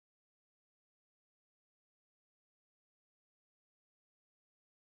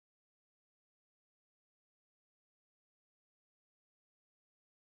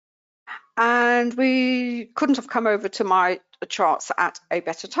And we couldn't have come over to my charts at a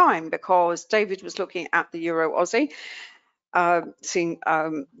better time because David was looking at the Euro Aussie, seeing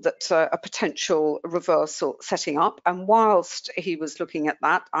that a potential reversal setting up. And whilst he was looking at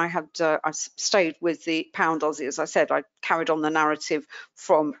that, I stayed with the pound Aussie. As I said, I carried on the narrative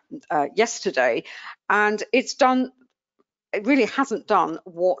from yesterday, and it really hasn't done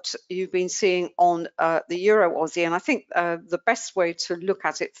what you've been seeing on the Euro Aussie. And I think the best way to look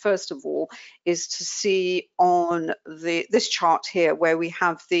at it, first of all, is to see on this chart here where we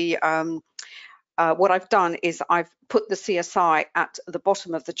have the what I've done is I've put the CSI at the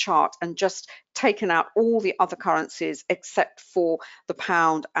bottom of the chart and just taken out all the other currencies except for the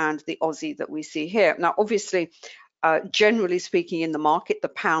pound and the Aussie that we see here. Now, obviously, generally speaking, in the market, the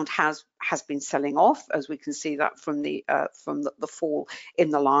pound has been selling off, as we can see that from the fall in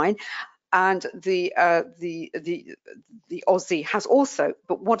the line, and the Aussie has also.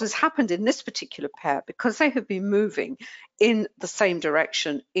 But what has happened in this particular pair, because they have been moving in the same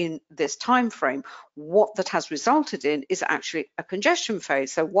direction in this time frame, what that has resulted in is actually a congestion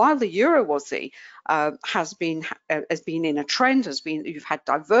phase. So while the Euro Aussie has been in a trend, you've had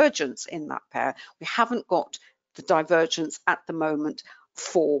divergence in that pair, we haven't got the divergence at the moment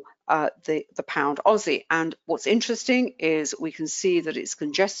for the pound Aussie. And what's interesting is we can see that it's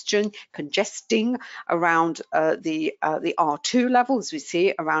congesting around the R2 level, as we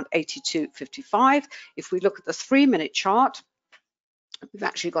see around 82.55. If we look at the 3-minute chart, we've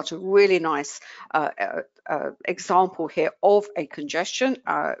actually got a really nice example here of a congestion,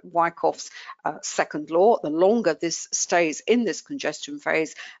 Wyckoff's second law. The longer this stays in this congestion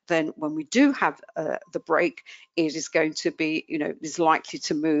phase, then when we do have the break, it is going to be, is likely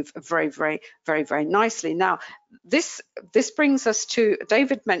to move very, very, very, very nicely. Now, this brings us to,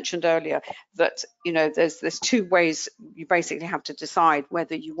 David mentioned earlier that, there's two ways you basically have to decide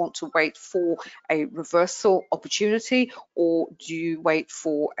whether you want to wait for a reversal opportunity or do you wait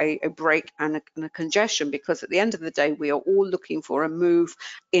for a break and a congestion, because at the end of the day, we are all looking for a move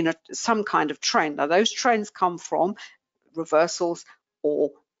in some kind of trend. Now, those trends come from reversals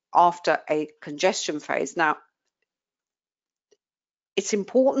or after a congestion phase. Now, it's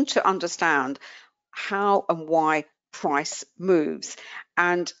important to understand how and why price moves.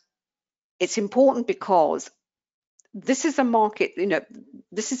 And it's important because this is a market,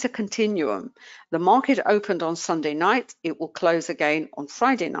 this is a continuum. The market opened on Sunday night, it will close again on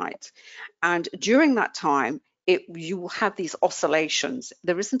Friday night. And during that time, you will have these oscillations.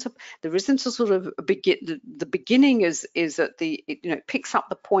 There isn't a sort of the beginning is that it picks up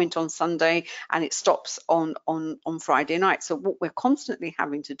the point on Sunday and it stops on Friday night. So what we're constantly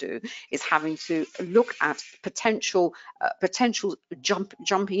having to do is having to look at potential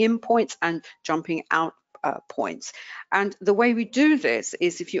jumping in points and jumping out points. And the way we do this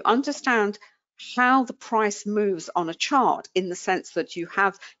is if you understand how the price moves on a chart, in the sense that you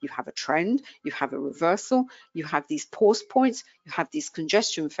have a trend, you have a reversal, you have these pause points, you have these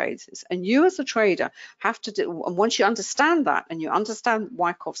congestion phases, and you as a trader have to do. And once you understand that, and you understand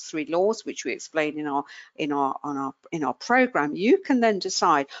Wyckoff's 3 laws, which we explain in our program, you can then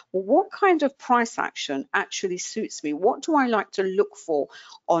decide, well, what kind of price action actually suits me? What do I like to look for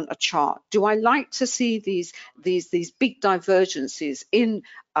on a chart? Do I like to see these big divergences in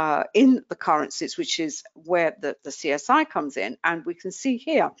the currencies, which is where the CSI comes in? And we can see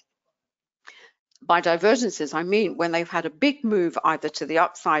here, by divergences, I mean when they've had a big move either to the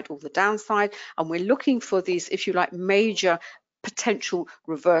upside or the downside, and we're looking for these, if you like, major potential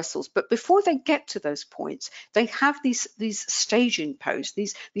reversals. But before they get to those points, they have these staging posts,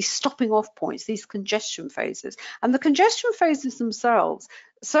 these stopping off points, these congestion phases. And the congestion phases themselves,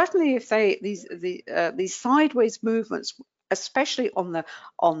 certainly if these sideways movements, especially on the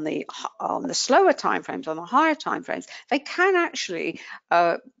slower timeframes, on the higher timeframes, they can actually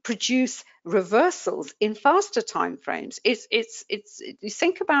produce reversals in faster timeframes. You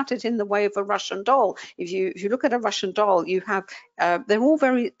think about it in the way of a Russian doll. If you look at a Russian doll, you have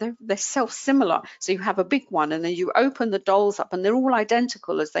they're self-similar. So you have a big one, and then you open the dolls up, and they're all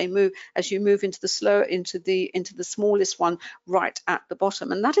identical as you move into the smallest one right at the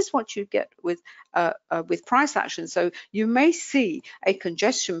bottom. And that is what you get with price action. So you may see a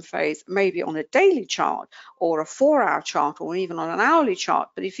congestion phase maybe on a daily chart or a 4-hour chart or even on an hourly chart.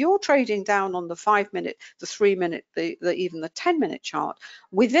 But if you're trading down on the 5-minute, the 3-minute, even the 10-minute chart,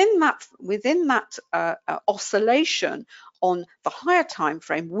 within that oscillation on the higher time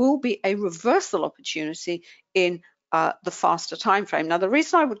frame will be a reversal opportunity in the faster time frame. Now, the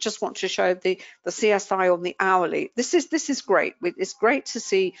reason I would just want to show the CSI on the hourly, this is great. It's great to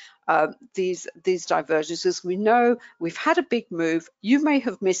see these divergences. We know we've had a big move. You may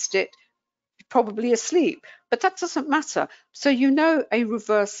have missed it. probably asleep, but that doesn't matter. So you know a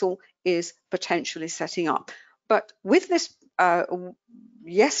reversal is potentially setting up. But with this,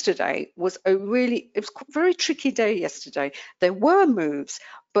 yesterday was it was a very tricky day yesterday. There were moves,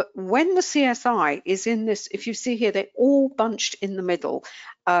 but when the CSI is in this, if you see here, they're all bunched in the middle.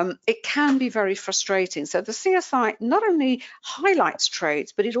 It can be very frustrating. So the CSI not only highlights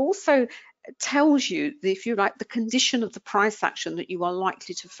trades, but it also tells you, if you like, the condition of the price action that you are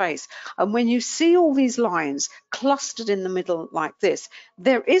likely to face. And when you see all these lines clustered in the middle like this,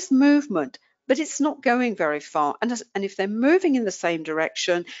 there is movement, but it's not going very far. And if they're moving in the same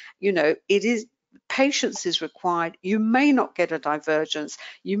direction, you know, it is patience is required. You may not get a divergence.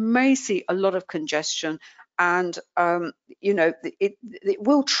 You may see a lot of congestion, and you know, it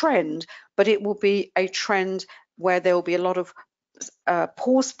will trend, but it will be a trend where there will be a lot of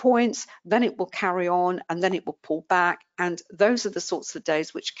pause points, then it will carry on, and then it will pull back. And those are the sorts of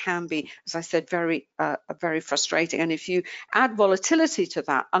days which can be, as I said, very frustrating. And if you add volatility to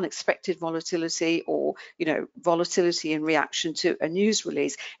that, unexpected volatility, or you know, volatility in reaction to a news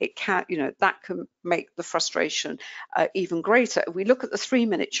release, it can, you know, that can make the frustration even greater. If we look at the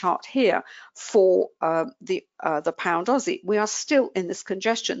 3-minute chart here for the pound Aussie, we are still in this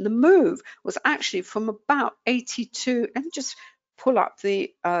congestion. The move was actually from about 82. Let me just pull up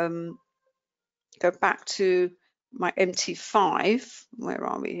the, go back to my MT5. Where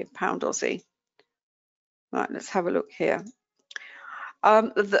are we here? Pound Aussie. Right, let's have a look here.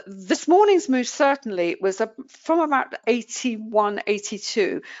 This morning's move certainly was from about 81,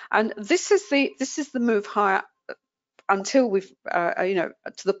 82, and this is the move higher until we've, you know,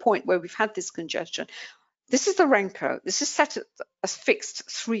 to the point where we've had this congestion. This is the Renko. This is set at a fixed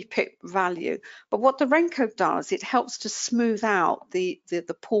 3-pip value. But what the Renko does, it helps to smooth out the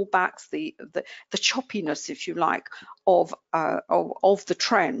pullbacks, the choppiness, if you like, of the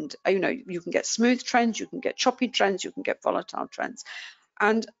trend. You know, you can get smooth trends, you can get choppy trends, you can get volatile trends.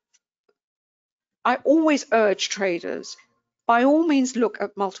 And I always urge traders, by all means, look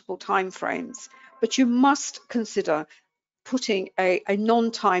at multiple time frames, but you must consider putting a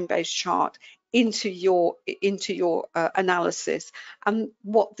non-time based chart into your analysis. And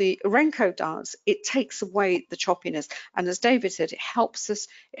what the Renko does, it takes away the choppiness, and as David said, it helps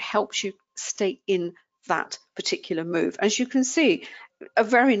you stay in that particular move. As you can see, a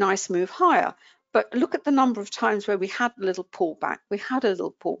very nice move higher, but look at the number of times where we had a little pullback, we had a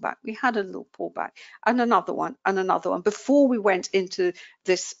little pullback, we had a little pullback, and another one, before we went into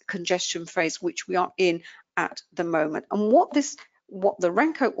this congestion phase, which we are in at the moment. And what the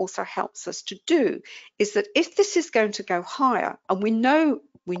Renko also helps us to do is that if this is going to go higher, and we know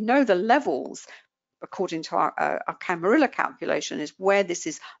the levels according to our Camarilla calculation is where this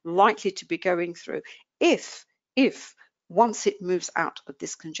is likely to be going through, if once it moves out of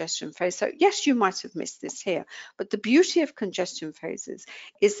this congestion phase. So yes, you might have missed this here, but the beauty of congestion phases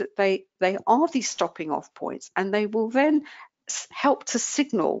is that they are these stopping off points, and they will then help to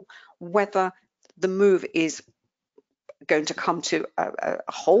signal whether the move is going to come to a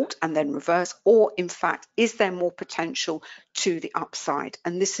halt and then reverse, or in fact, is there more potential to the upside?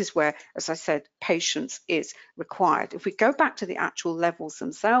 And this is where, as I said, patience is required. If we go back to the actual levels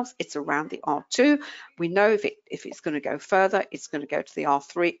themselves, it's around the R2. We know if it's going to go further, it's going to go to the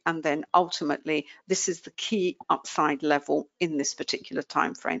R3, and then ultimately this is the key upside level in this particular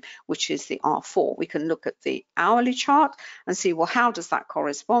time frame, which is the R4. We can look at the hourly chart and see, well, how does that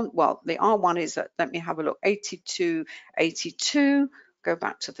correspond? Well, the R1 is at, let me have a look, 82, go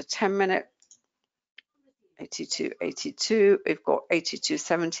back to the 10-minute, 82, we've got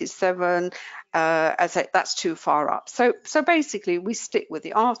 82.77. That's too far up. So basically we stick with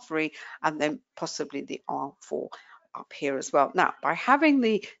the R3 and then possibly the R4 up here as well. Now, by having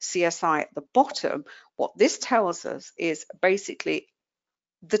the CSI at the bottom, what this tells us is basically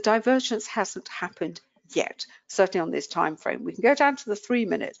the divergence hasn't happened yet, certainly on this time frame. We can go down to the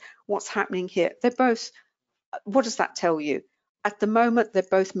 3-minute. What's happening here? They're both, what does that tell you? At the moment, they're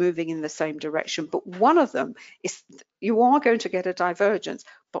both moving in the same direction, but one of them is, you are going to get a divergence,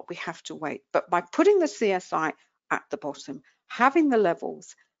 but we have to wait. But by putting the CSI at the bottom, having the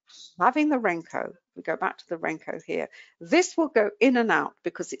levels, having the Renko, we go back to the Renko here, this will go in and out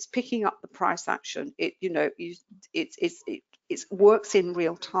because it's picking up the price action. It, you know, it works in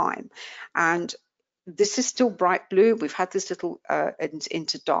real time. And this is still bright blue. We've had this little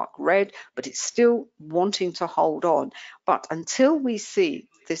into dark red, but it's still wanting to hold on. But until we see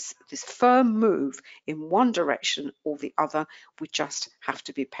this firm move in one direction or the other, we just have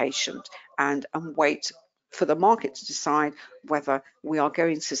to be patient and wait for the market to decide whether we are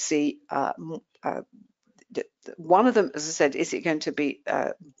going to see one of them, as I said, is it going to be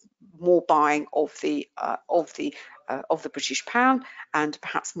more buying of the British pound and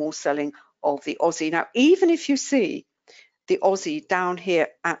perhaps more selling of the Aussie. Now, even if you see the Aussie down here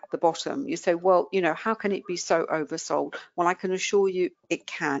at the bottom, you say, well, you know, how can it be so oversold? Well, I can assure you it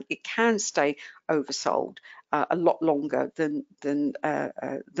can. It can stay oversold a lot longer than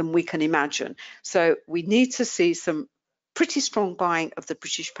we can imagine. So we need to see some pretty strong buying of the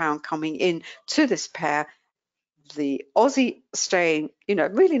British pound coming in to this pair. The Aussie staying, you know,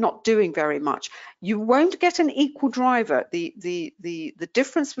 really not doing very much. You won't get an equal driver. The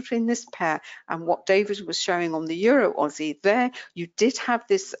difference between this pair and what David was showing on the Euro Aussie, there you did have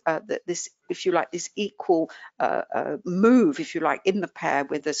this this, if you like, this equal move, if you like, in the pair,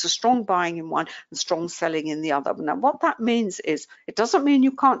 where there's a strong buying in one and strong selling in the other. Now, what that means is, it doesn't mean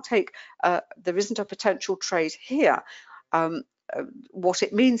you can't take, there isn't a potential trade here. What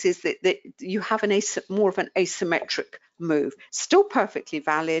it means is that you have more of an asymmetric move, still perfectly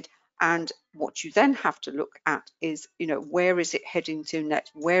valid. And what you then have to look at is, you know, where is it heading to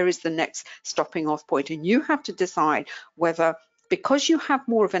next? Where is the next stopping off point? And you have to decide whether, because you have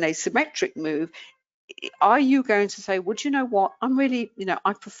more of an asymmetric move, are you going to say, well, you know what, I'm really, you know,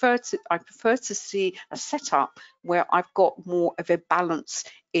 I prefer to see a setup where I've got more of a balance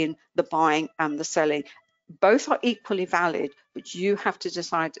in the buying and the selling. Both are equally valid, but you have to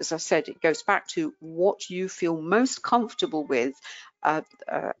decide. As I said, it goes back to what you feel most comfortable with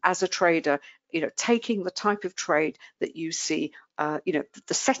as a trader, you know, taking the type of trade that you see, you know,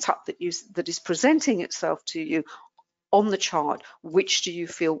 the setup that is presenting itself to you on the chart. Which do you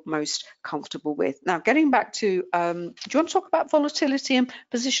feel most comfortable with? Now, getting back to, do you want to talk about volatility and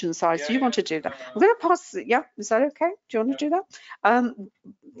position size? Yeah, do you want to do that? I'm going to pass, yeah, is that okay? Do you want to do that?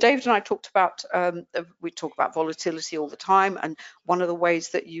 David and I talked about, we talk about volatility all the time, and one of the ways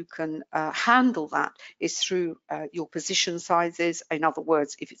that you can handle that is through your position sizes. In other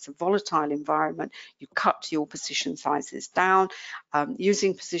words, if it's a volatile environment, you cut your position sizes down,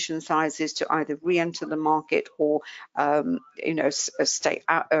 using position sizes to either re-enter the market or you know, stay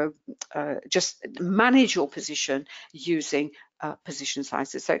out, just manage your position using position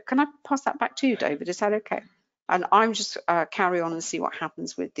sizes. So can I pass that back to you, David? Is that okay? And I'm just carry on and see what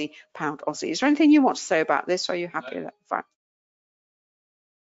happens with the pound Aussie. Is there anything you want to say about this? Or are you happy with that?